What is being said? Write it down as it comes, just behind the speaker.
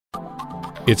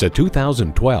It's a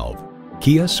 2012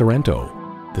 Kia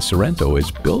Sorento. The Sorento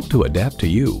is built to adapt to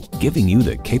you, giving you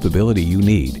the capability you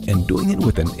need and doing it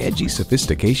with an edgy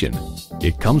sophistication.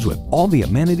 It comes with all the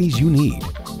amenities you need: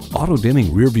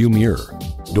 auto-dimming rear-view mirror,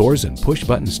 doors and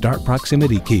push-button start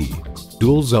proximity key,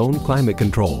 dual-zone climate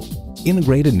control,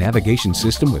 integrated navigation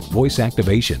system with voice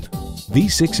activation,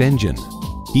 V6 engine,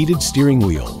 heated steering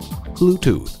wheel,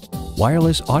 Bluetooth,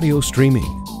 wireless audio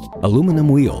streaming, aluminum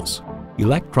wheels,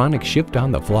 electronic shift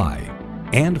on the fly,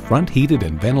 and front heated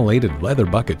and ventilated leather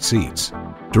bucket seats.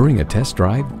 During a test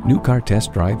drive, New Car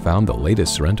Test Drive found the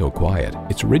latest Sorento quiet,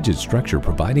 its rigid structure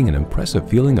providing an impressive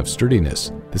feeling of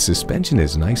sturdiness. The suspension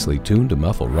is nicely tuned to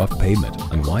muffle rough pavement.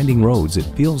 On winding roads,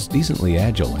 it feels decently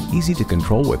agile and easy to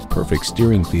control with perfect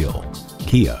steering feel.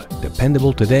 Kia,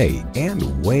 dependable today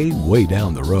and way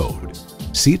down the road.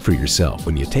 See it for yourself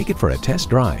when you take it for a test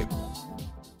drive.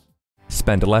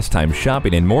 Spend less time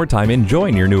shopping and more time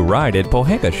enjoying your new ride at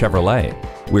Pohanka Chevrolet.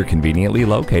 We're conveniently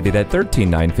located at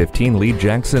 13915 Lee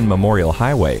Jackson Memorial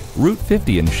Highway, Route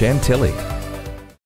 50 in Chantilly.